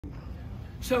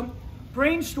So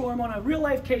brainstorm on a real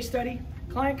life case study.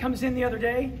 Client comes in the other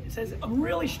day, says, I'm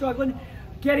really struggling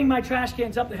getting my trash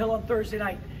cans up the hill on Thursday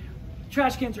night.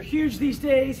 Trash cans are huge these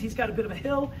days. He's got a bit of a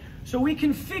hill. So we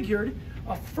configured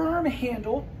a firm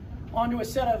handle onto a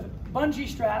set of bungee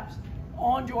straps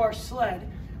onto our sled,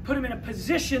 put him in a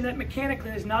position that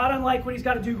mechanically is not unlike what he's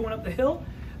got to do going up the hill.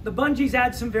 The bungees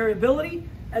add some variability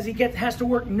as he has to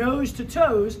work nose to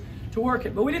toes to work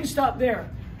it. But we didn't stop there.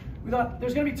 We thought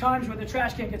there's going to be times when the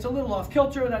trash can gets a little off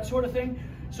kilter, that sort of thing.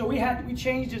 So we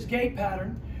changed his gait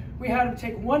pattern. We had him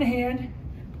take one hand,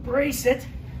 brace it,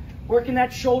 working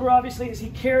that shoulder obviously as he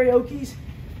karaoke's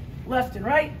left and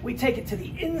right. We take it to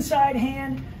the inside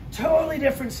hand, totally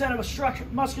different set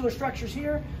of muscular structures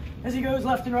here as he goes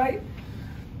left and right.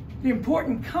 The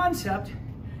important concept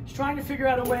is trying to figure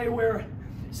out a way where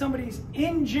somebody's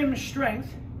in gym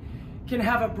strength can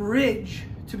have a bridge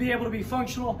to be able to be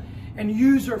functional and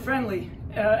user-friendly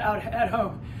out at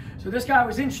home. So this guy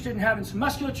was interested in having some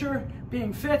musculature,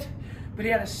 being fit, but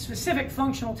he had a specific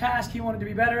functional task he wanted to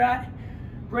be better at.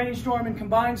 Brainstorm and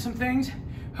combine some things.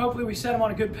 Hopefully we set him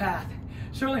on a good path.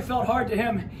 Certainly felt hard to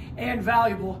him and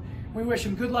valuable. We wish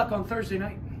him good luck on Thursday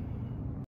night.